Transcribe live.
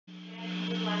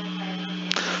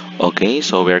Okay,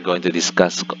 so we're going to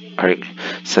discuss our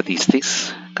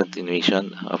statistics,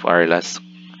 continuation of our last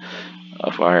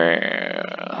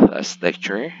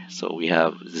lecture. So we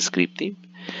have descriptive.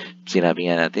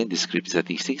 Sinabi nga natin, descriptive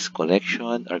statistics,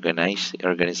 collection,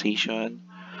 organization,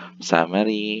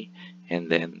 summary,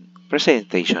 and then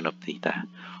presentation of data.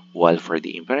 While for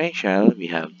the inferential, we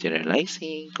have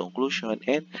generalizing, conclusion,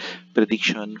 and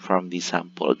prediction from the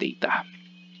sample data.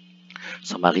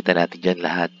 So makita natin dyan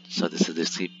lahat. So this is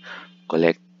the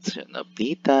collection of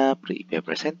data,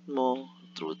 i-present mo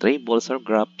through tables or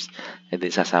graphs, and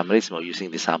then summarize mo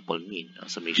using the sample mean,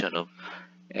 summation of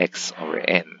x over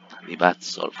n, diba?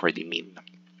 So for the mean.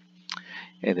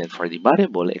 And then for the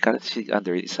variable, a characteristic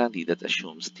under the study that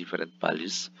assumes different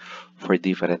values for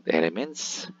different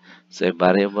elements. So a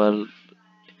variable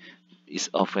is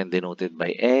often denoted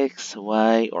by x,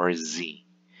 y, or z.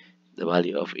 The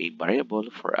value of a variable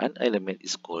for an element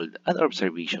is called an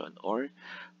observation or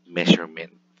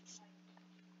measurement.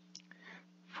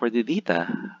 For the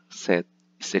data set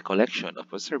is a collection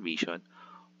of observation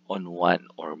on one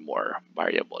or more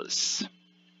variables.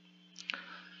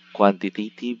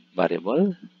 Quantitative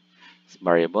variables,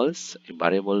 a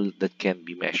variable that can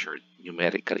be measured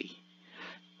numerically.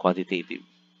 Quantitative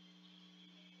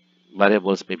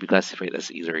variables may be classified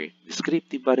as either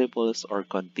descriptive variables or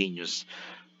continuous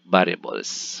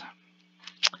variables.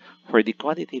 For the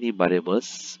quantitative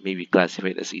variables may be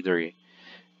classified as either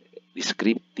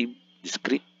discrete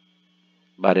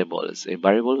variables, a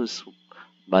variable whose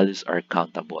values are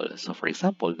countable. So for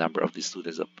example, number of the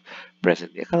students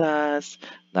present in a class,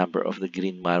 number of the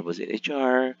green marbles in a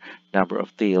jar, number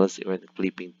of tails when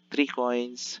flipping 3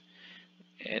 coins,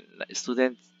 and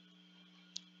student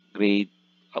grade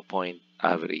a point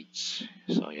average.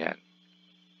 So yan.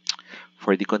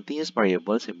 For the continuous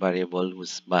variables, a variable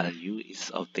whose value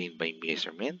is obtained by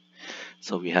measurement.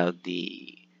 So we have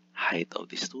the height of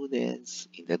the students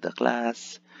in the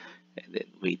class, and then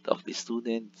weight of the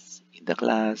students in the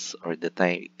class, or the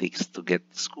time it takes to get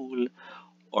to school,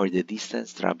 or the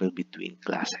distance traveled between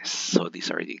classes. So these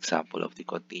are the example of the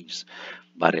continuous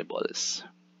variables.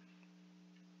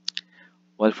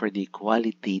 While for the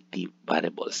qualitative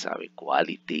variables,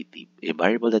 qualitative, a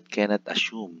variable that cannot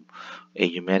assume a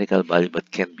numerical value but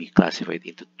can be classified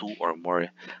into two or more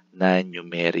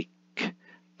non-numeric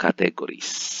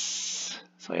categories.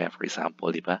 So yeah, for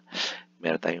example, di ba?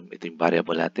 Meron tayong ito yung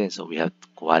variable natin. So we have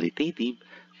qualitative,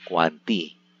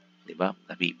 quanti. Di ba?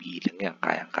 Nabibilang yan,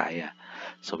 kayang-kaya.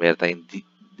 So meron tayong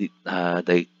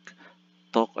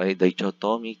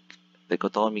dichotomic,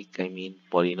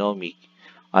 polynomic.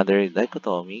 Under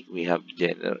dichotomic, we have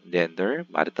gender,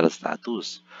 marital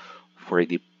status. For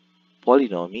the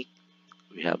polynomic,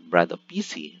 we have brand of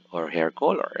PC or hair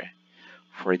color.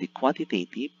 For the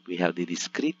quantitative, we have the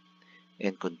discrete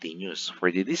and continuous. For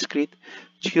the discrete,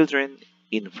 children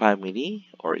in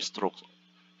family or strokes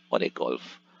on a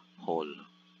golf hole.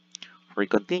 For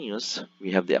continuous,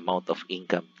 we have the amount of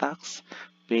income tax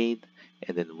paid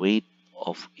and then weight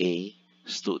of a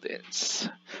students.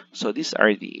 So these are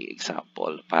the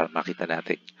example para makita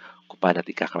natin kung paano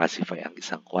natin classify ang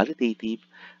isang qualitative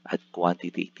at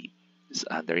quantitative. So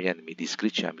under yan, may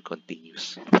discrete siya, may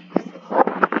continuous.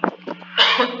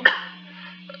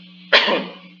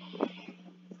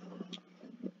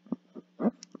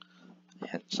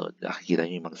 Ayan, so nakikita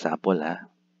nyo yung mga sample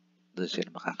ha. Doon sila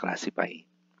makaklasify.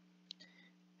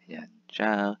 Ayan.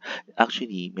 Ciao.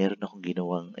 Actually, meron akong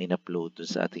ginawang in-upload dun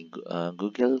sa ating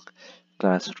Google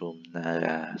Classroom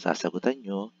na sasagutan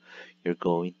nyo. You're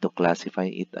going to classify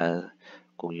it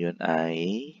kung yun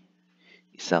ay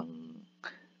isang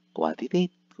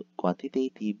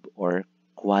quantitative or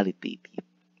qualitative.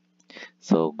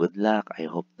 So, good luck. I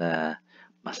hope na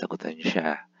masagutan nyo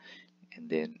siya. And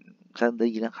then,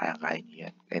 sandali lang kaya-kaya nyo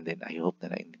yan. And then, I hope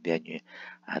na naintindihan nyo yung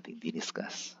ating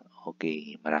diniscuss.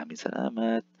 Okay, maraming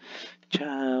salamat.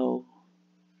 Ciao!